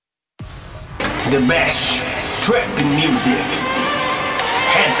the best Trippin music.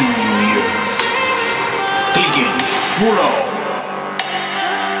 Happy New Year's. Clicking follow.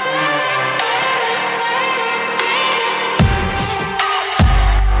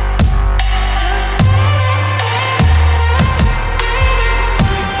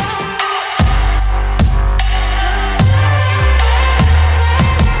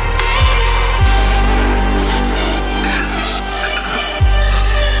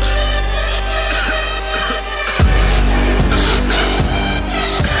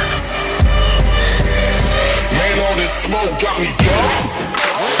 Smoke got me dumb.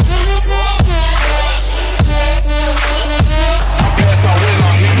 I pass out when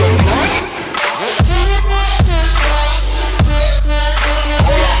I hit the blunt.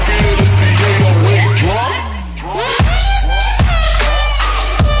 All I feel is the 808 drum.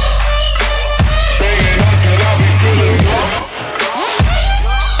 Banging until I be feeling numb.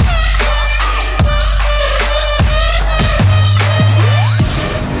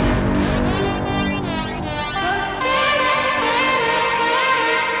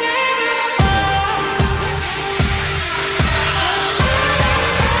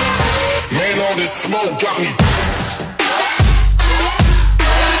 This smoke got me.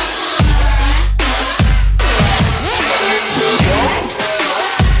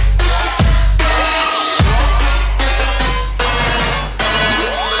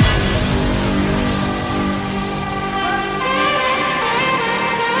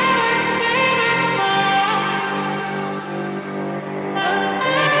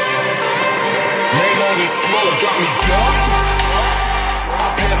 Man, all this smoke got me dumb. I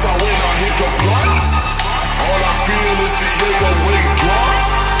pass out when I hit the blunt. All I feel is the 808 drum.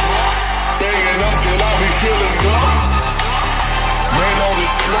 Banging until I be feeling numb. Man, all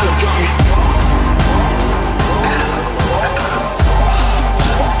this smoke got me.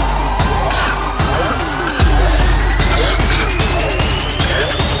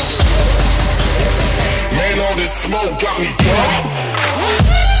 Man, all this smoke got me dumb.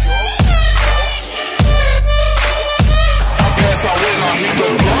 Pass out when I hit the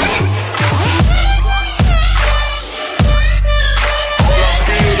blunt. All I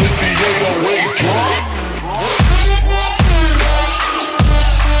feel is the 808 drum.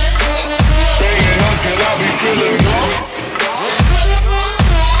 Banging until I be feeling numb.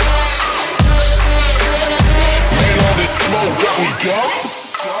 Man, all this smoke got me dumb.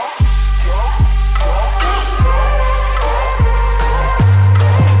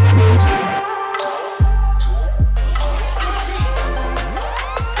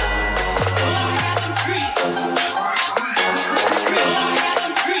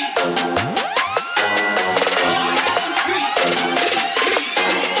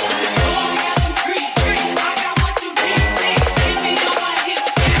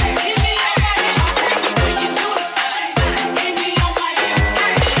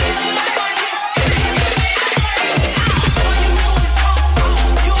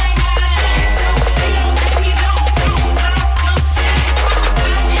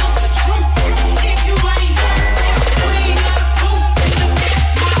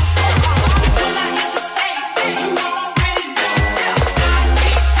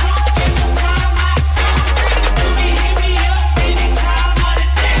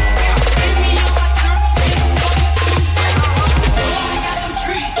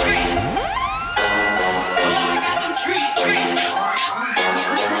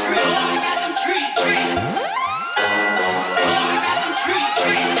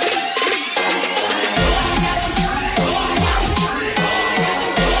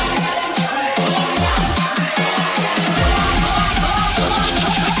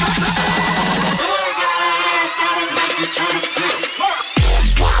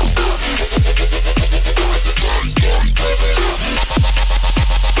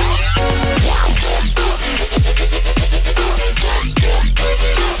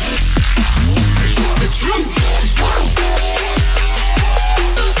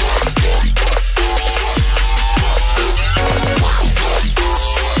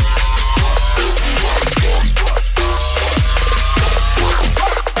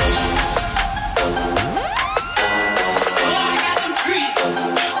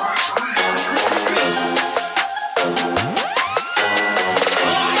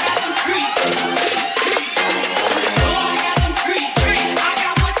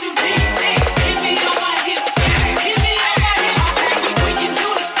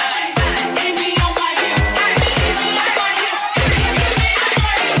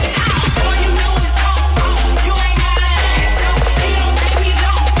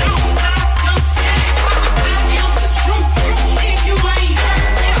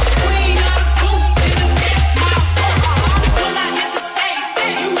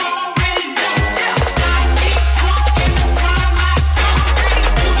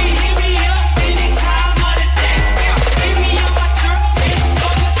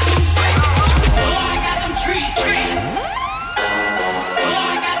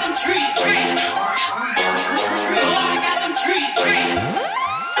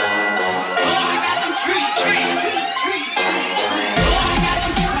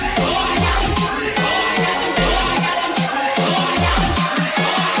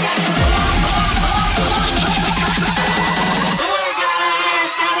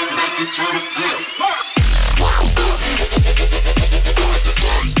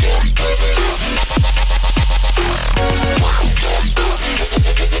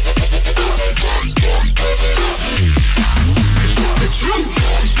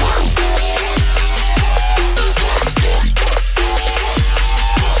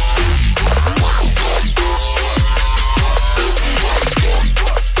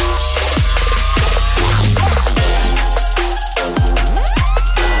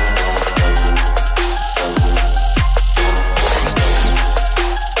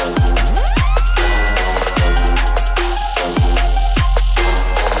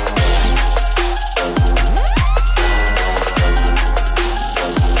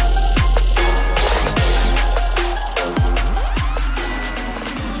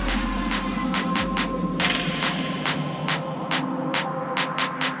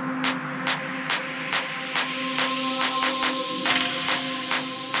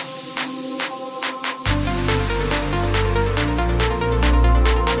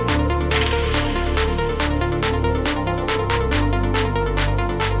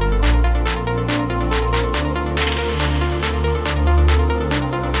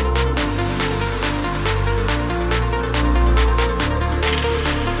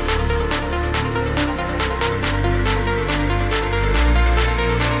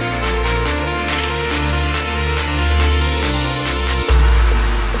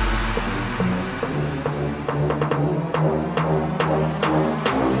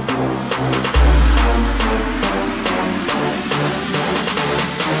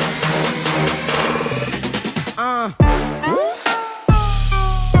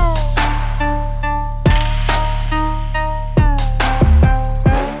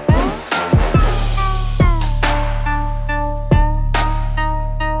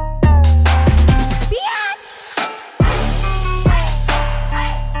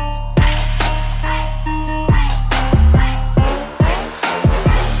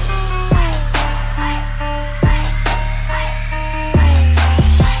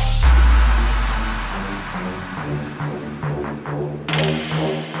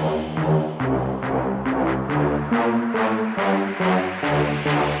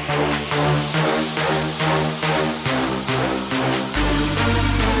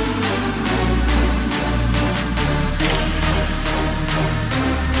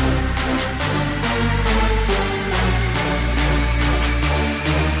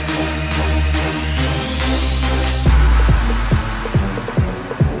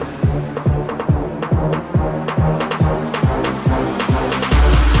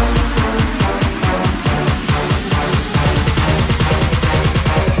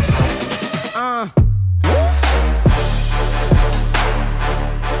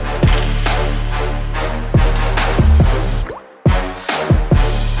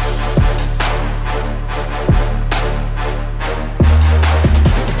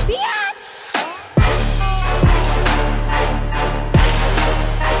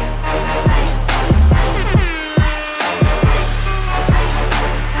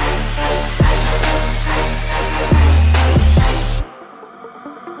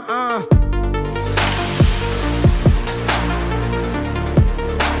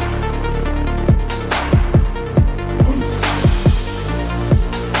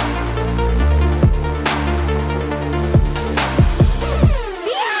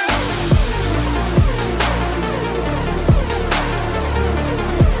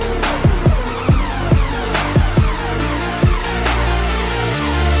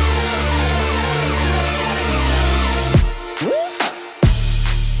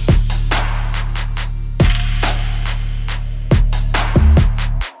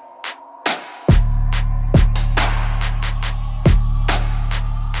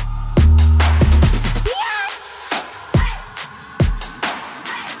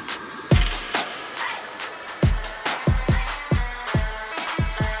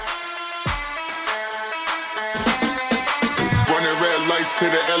 To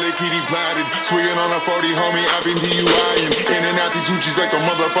the LAPD blinded, swinging on a 40, homie, I've been DUIing. In and out these hoochies like a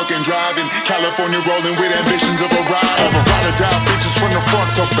motherfucking driving. California rolling with ambitions of a ride. All the ride or die bitches from the front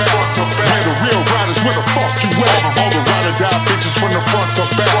to back. Hey, the real riders, where the fuck you at? All the ride or die bitches from the front to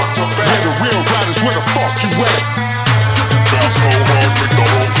back. Hey, the real riders, where the fuck you at? Bounce so hard, make the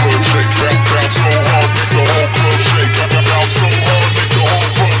whole club shake. Bounce so hard, make the whole club shake. Bounce so hard, make the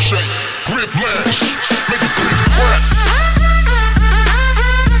whole club shake. Whiplash, make this bitch crack.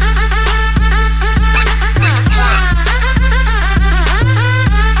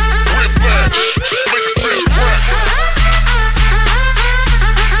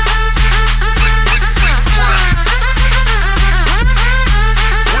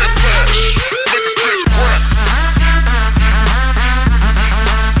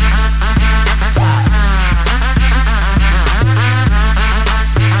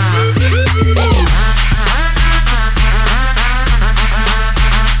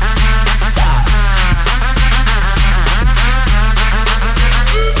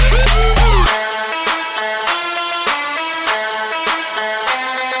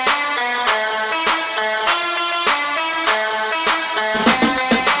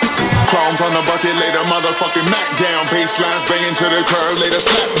 On the bucket, lay the motherfucking Mac down. Baselines banging to the curb, lay the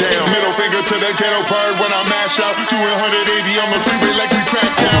slap down. Middle finger to the ghetto bird when I mash out. Doing 180 on the freeway like we crack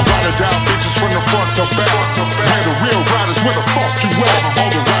down. Ride or die bitches from the front to back. Hey, the real riders, where the fuck you at?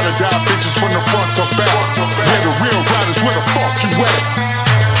 All the ride or die bitches from the front to back. Hey, the real riders, where the fuck you at?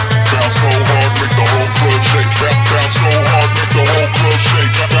 Bounce so hard, make the whole club shake. Bounce so hard, make the whole club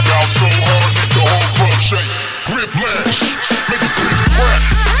shake. Bounce so hard, make the whole club shake. Whiplash, make this bitch crack.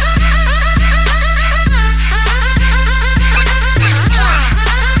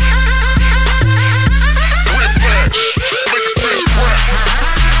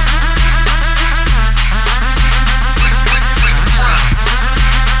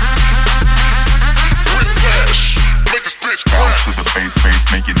 Bounce to the bass,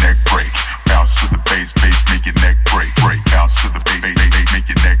 make your neck break. Bounce to the bass, make your neck break. Bounce to the bass, make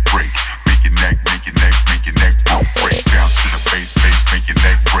your neck break. Make your neck break. Bounce to the bass, make your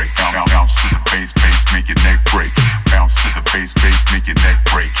neck break. Bounce to the bass, make your neck break. Bounce to the bass, make your neck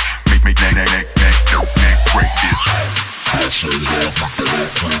break. Make neck break this. Bounce so hard, make the whole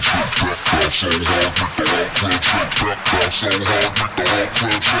club shake. Bounce so hard, make the whole club shake. Bounce so hard, make the whole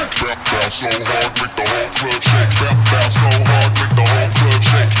club shake. Bounce so hard, make the whole club shake. Bounce so hard, make the whole club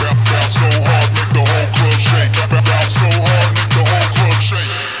shake. Bounce so hard, make the whole club shake. Bounce so hard, make the whole club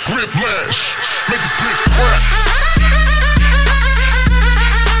shake. Whiplash, make this bitch crack.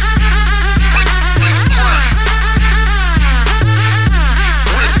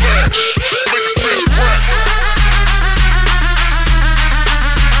 Whiplash, make this bitch crack.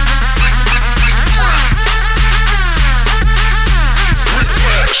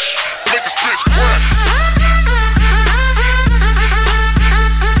 Whiplash, make this bitch crack.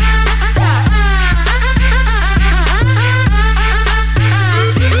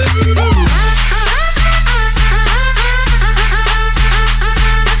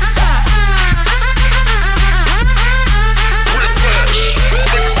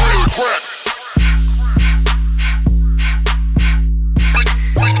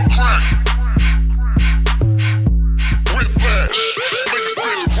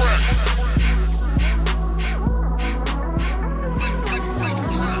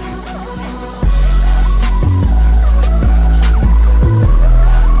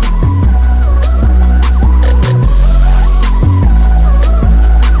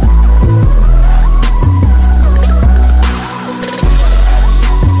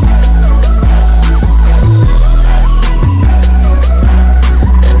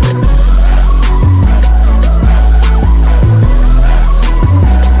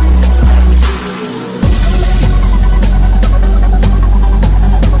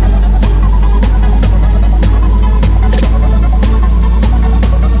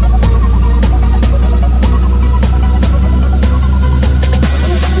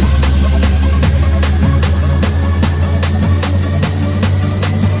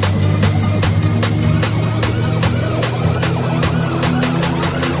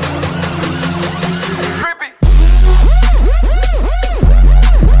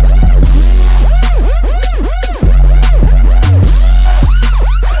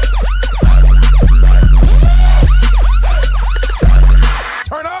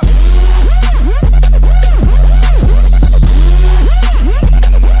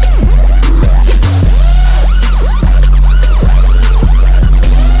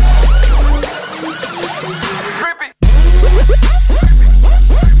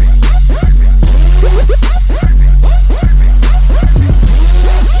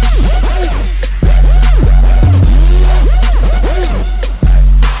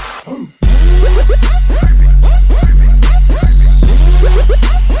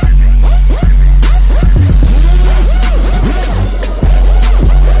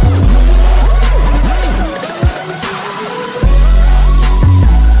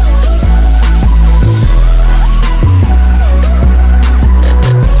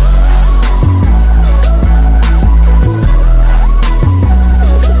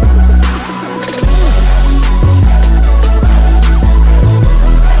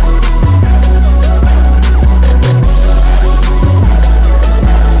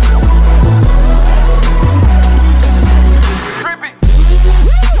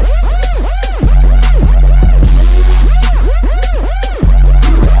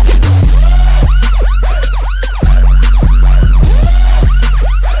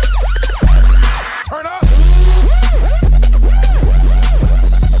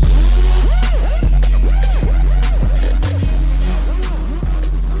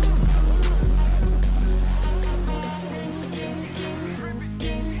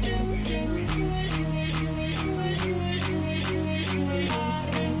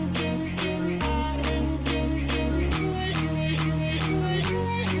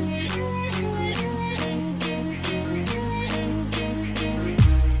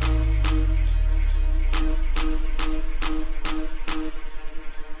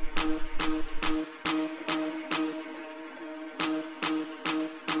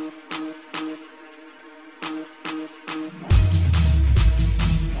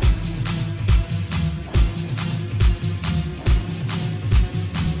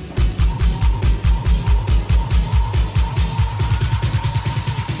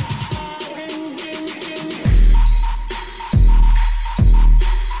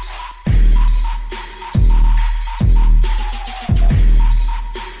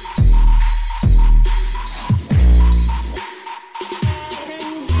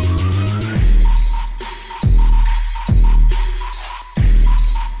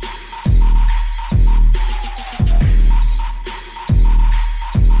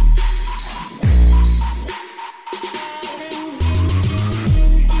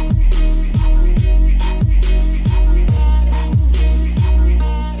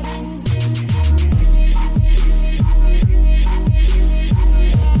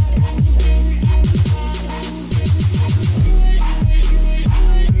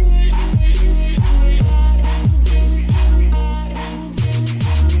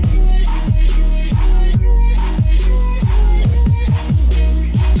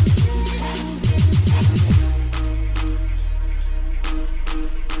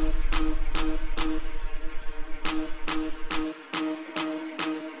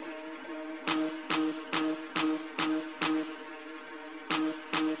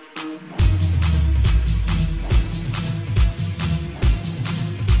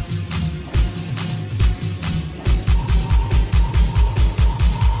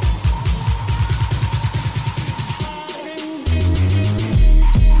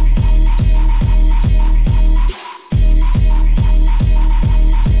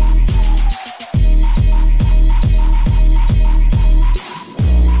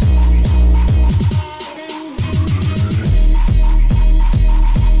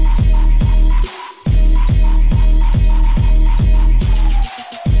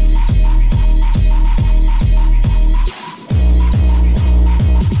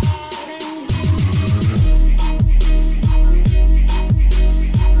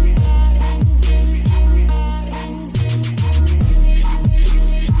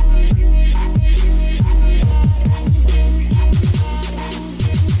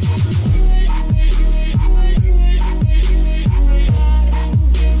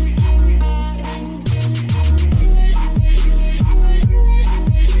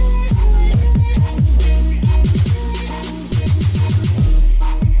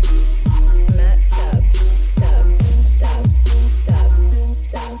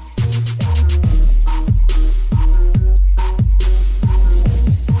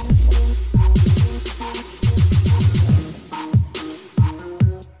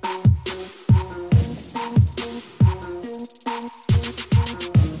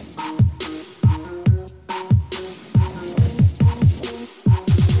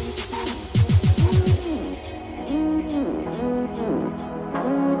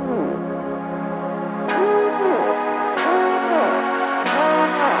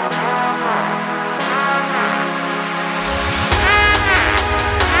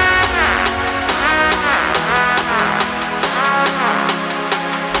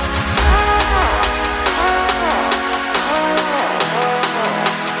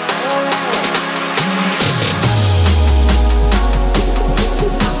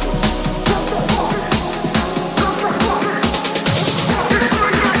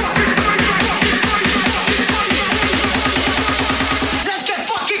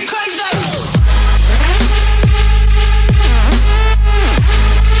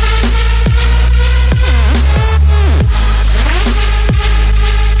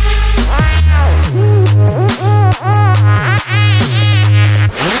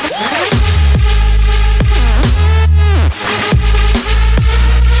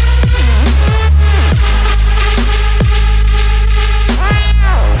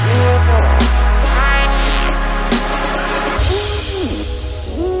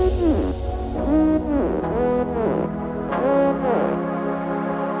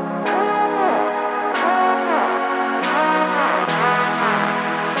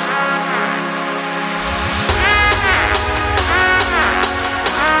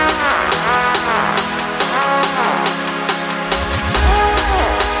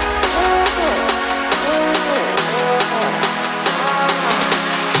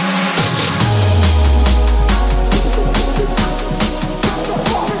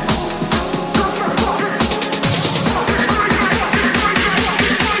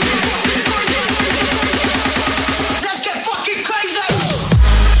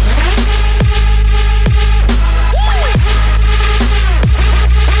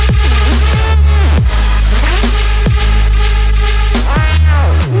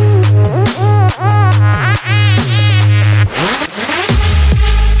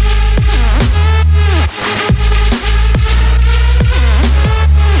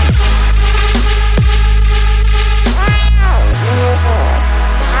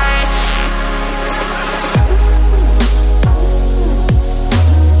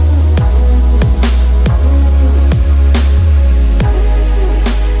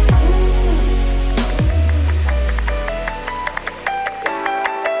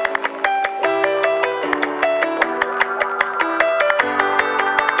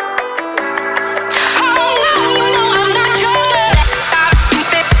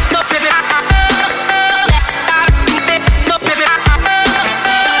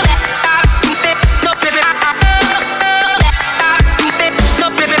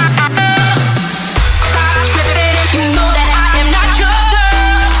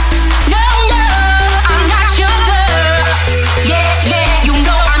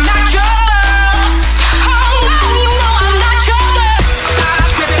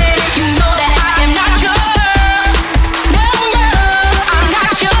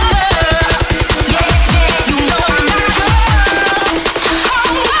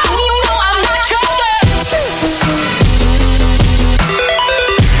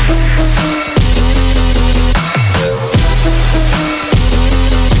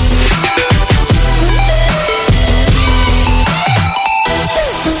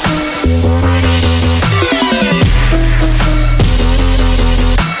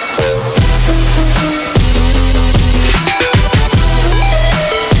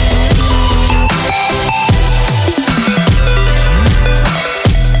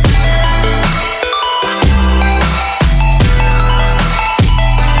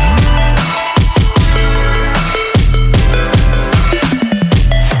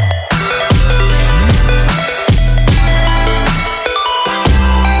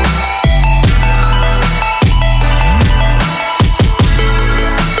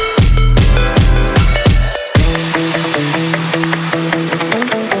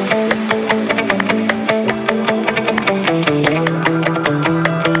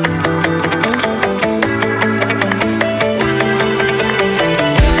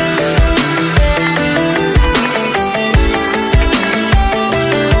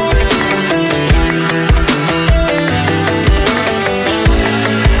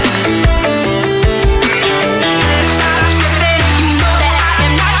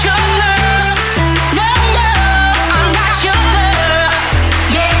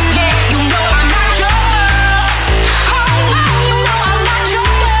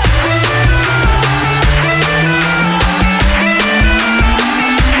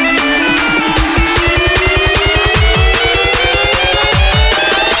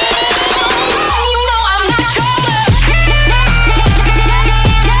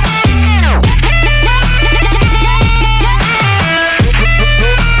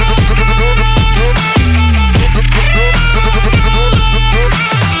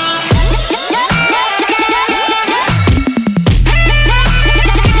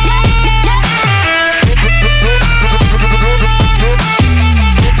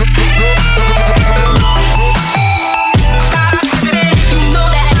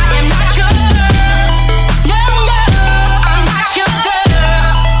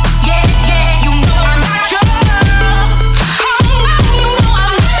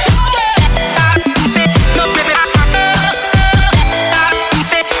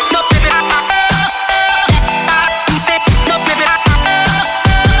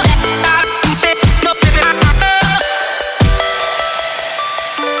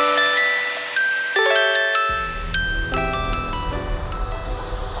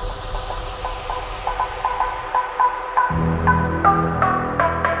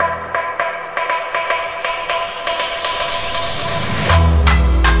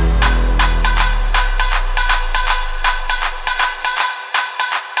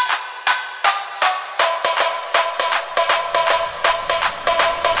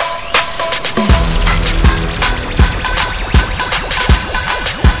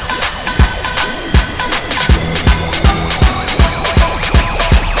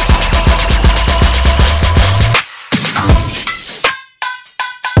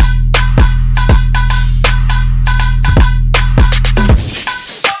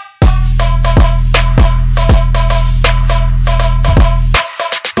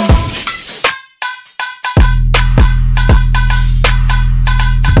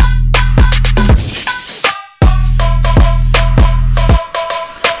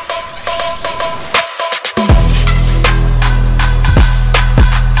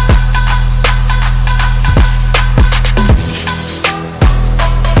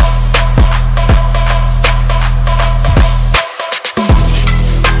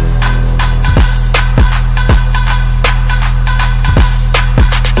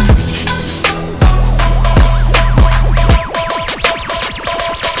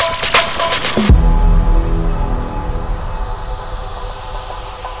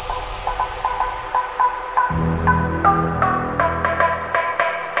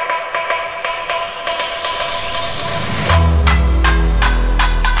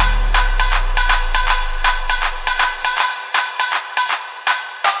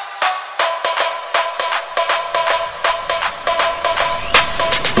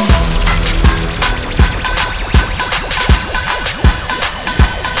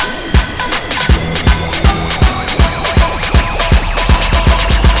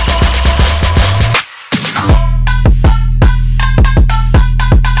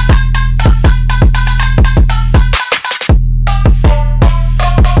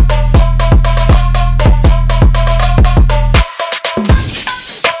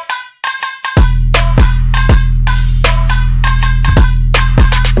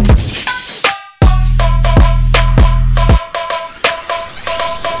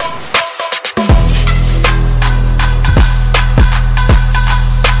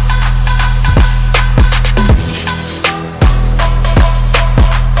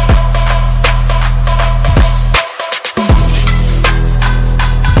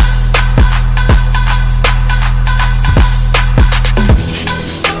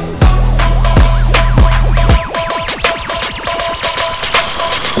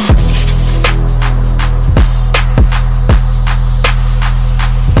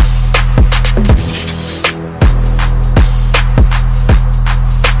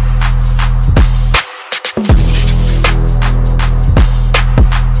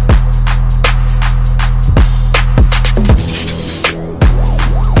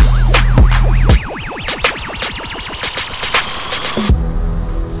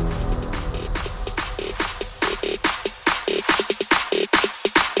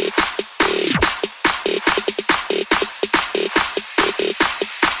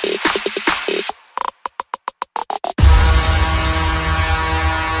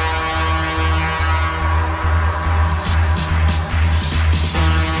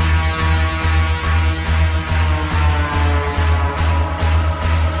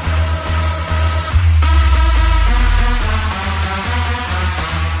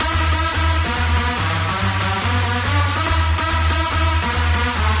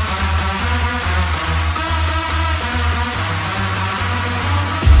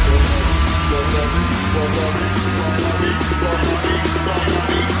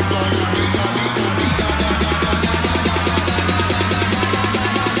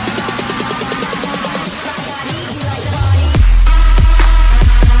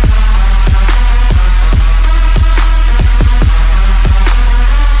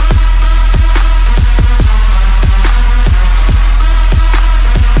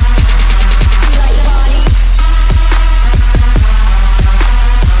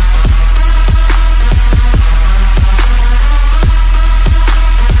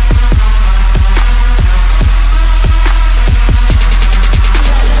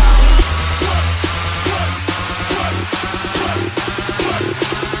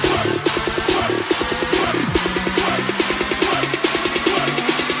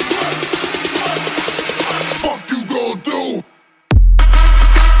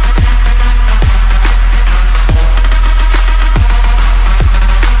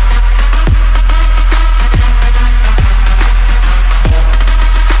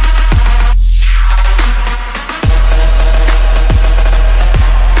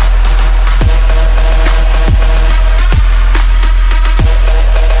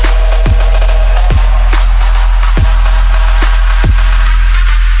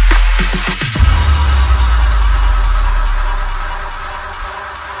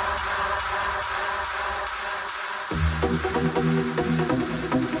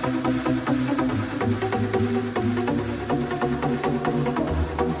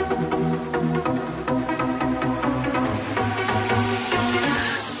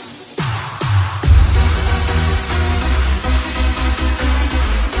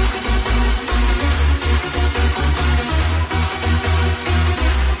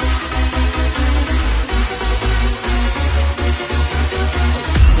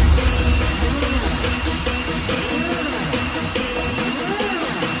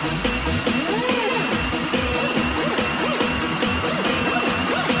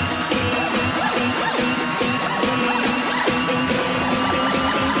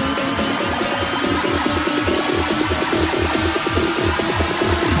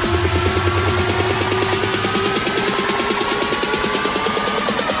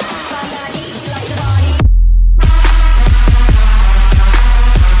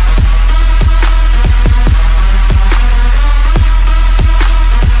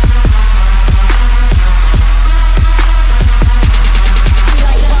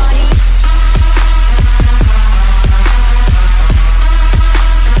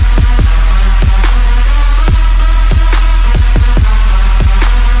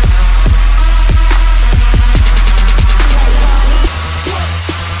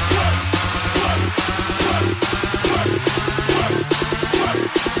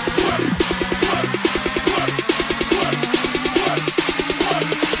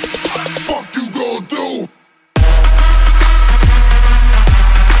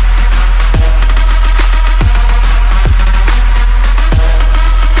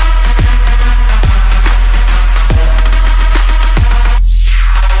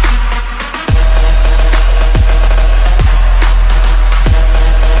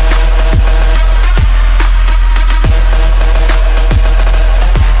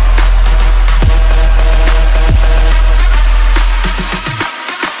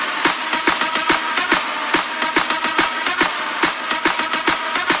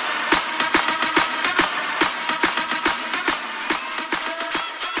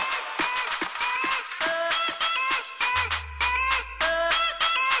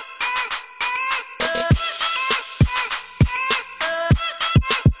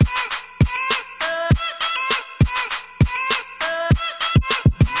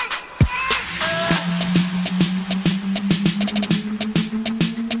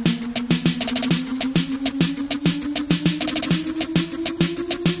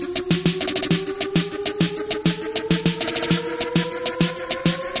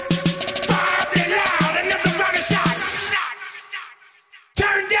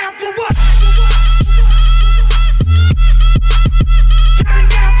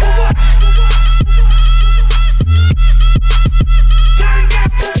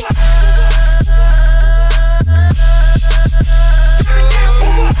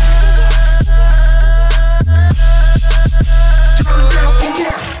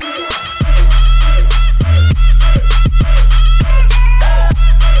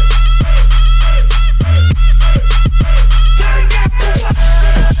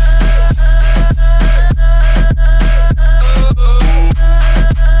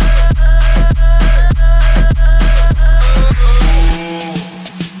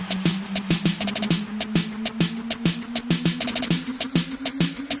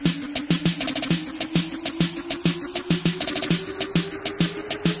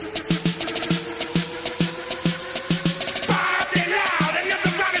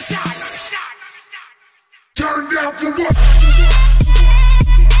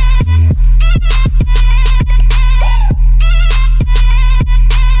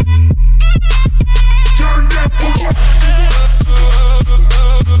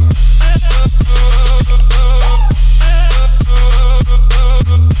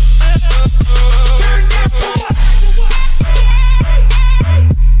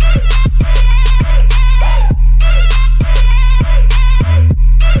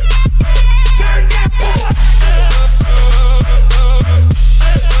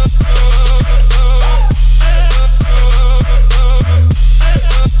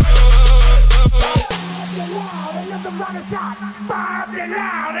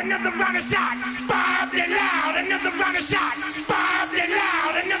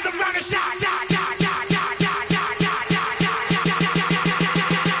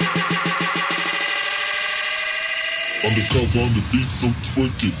 Stuck on the beat, so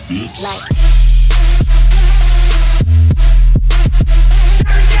twerk it, bitch.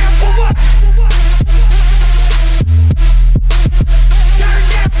 Turn down for what? Turn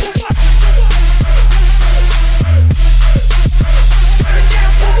down for what? Turn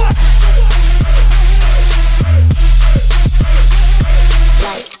down for what?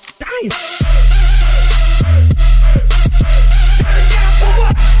 Damn. Turn down for what? Turn down for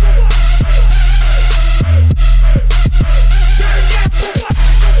what? Turn down for what?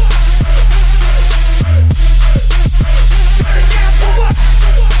 Turn down for what?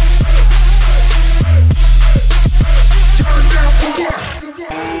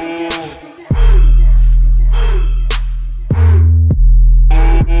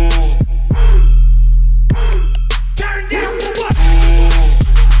 Turn down for what?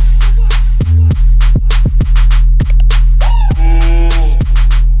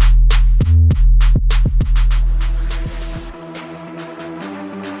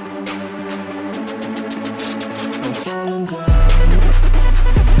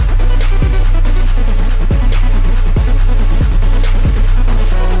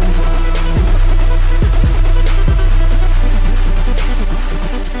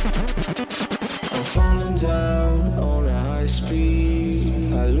 I'm falling down on a high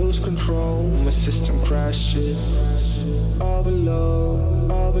speed. I lose control, my system crashes. All below,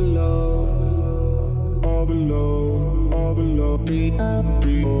 all below, all below, all below. Beat,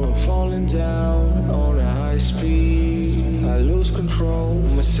 beat. I'm falling down on a high speed. I lose control,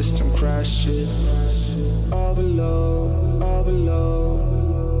 my system crashes. All below, all below,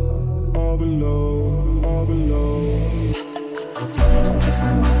 all below, all below. I'm falling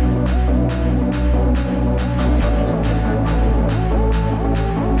down.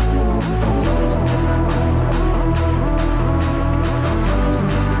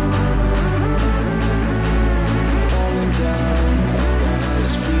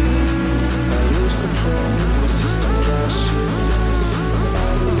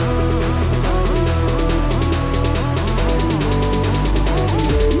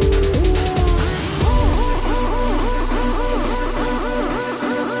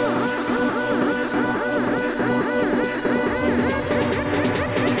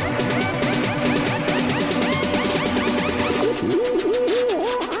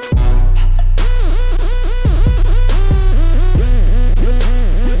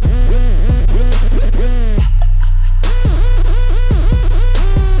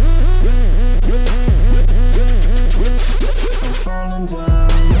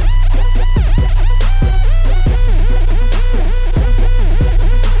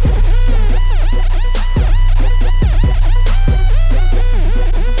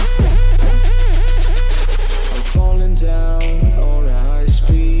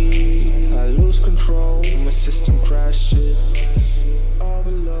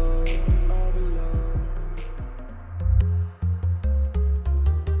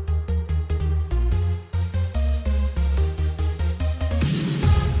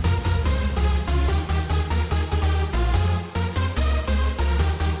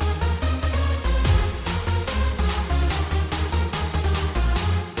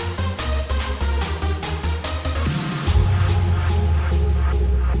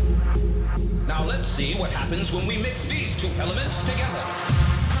 See what happens when we mix these two elements together.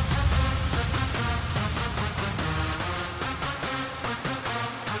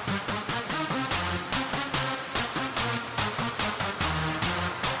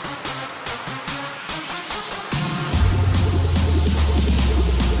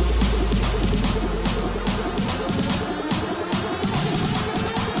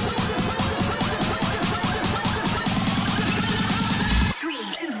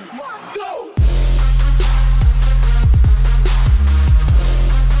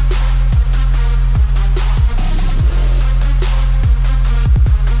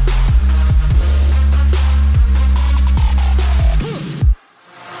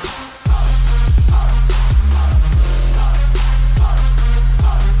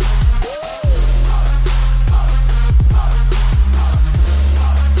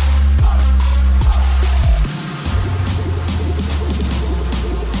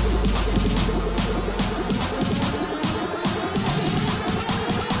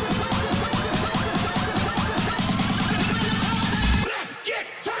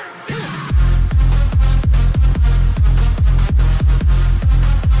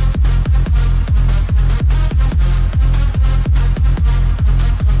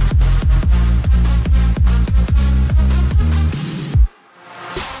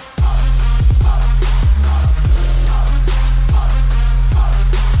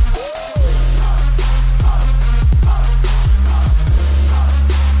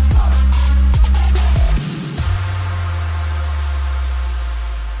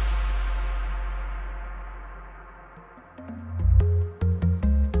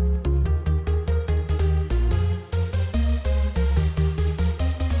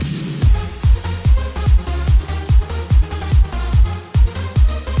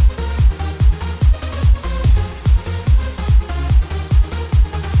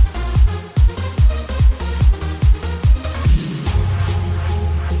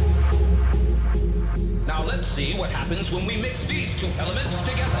 two elements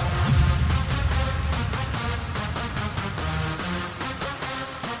together.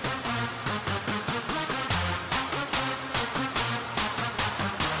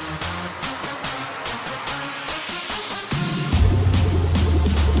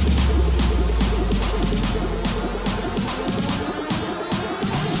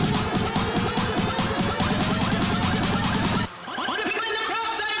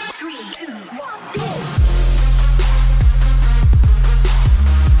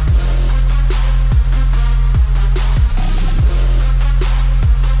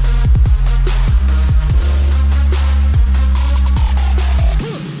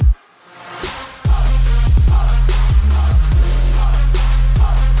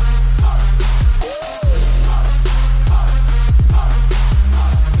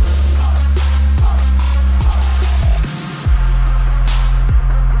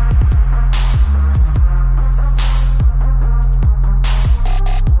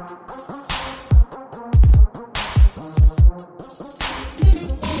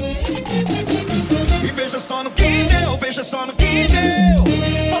 Veja só no que deu.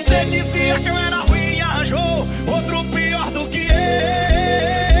 Você dizia que eu era ruim e arranjou outro pior do que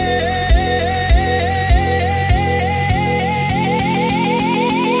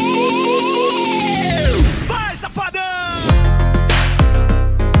eu. Vai, Safadão!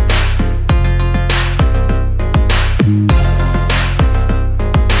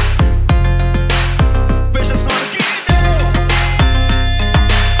 Veja só no que deu.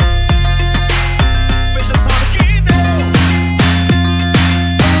 Veja só no que deu.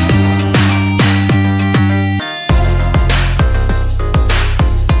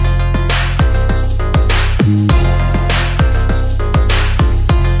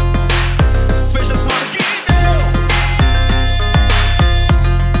 Veja só no que deu.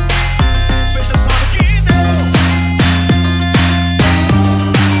 Veja só no que deu.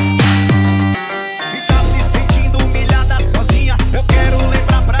 E tá se sentindo humilhada sozinha. Eu quero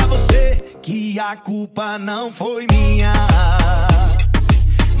lembrar pra você que a culpa não foi minha.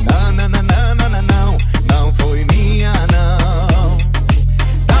 Não, não, não, não, não, não, não. Não foi minha, não.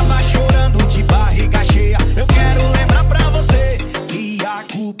 Tava chorando de barriga cheia. Eu quero lembrar pra você que a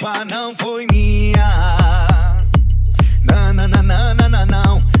culpa não foi minha. Não, não, não, não, não, não,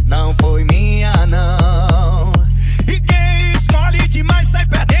 não. Não foi minha, não. E quem escolhe demais sai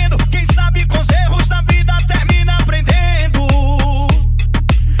perdendo. Quem sabe com os erros da vida termina aprendendo.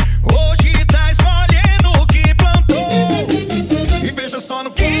 Hoje tá escolhendo o que plantou. E veja só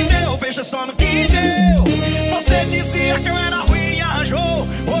no que deu, veja só no que deu. Você dizia que eu era ruim e arranjou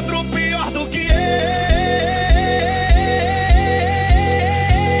outro pior do que eu.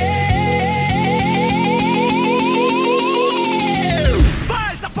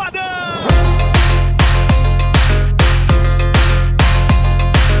 Vai, Safadão!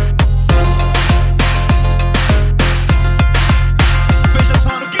 Veja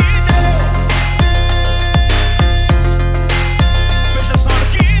só no que deu. Veja só no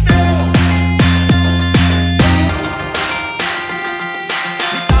que deu.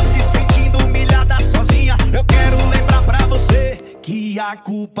 E tá se sentindo humilhada sozinha. Eu quero lembrar pra você que a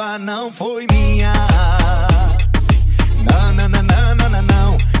culpa não foi minha. Não, não, não, não, não, não,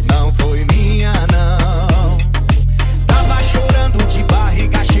 não. Não foi minha, não. Tava chorando de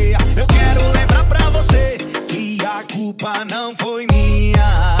barriga cheia. Eu quero lembrar pra você que a culpa não foi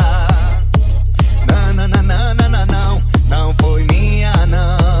minha. Não, não, não, não, não, não, não. Não foi minha,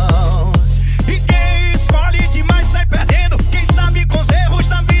 não. E quem escolhe demais sai perdendo. Quem sabe com os erros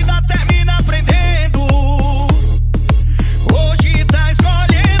da vida termina aprendendo. Hoje tá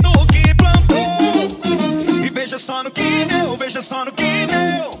escolhendo o que plantou. E veja só no que deu, veja só no que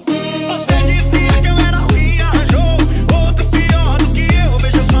deu. Você dizia que eu era ruim e arranjou outro pior do que eu.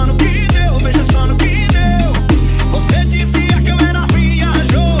 Veja só no que deu, veja só no que deu. Você dizia que eu era ruim e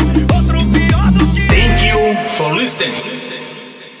arranjou outro pior do que eu. Thank you for listening.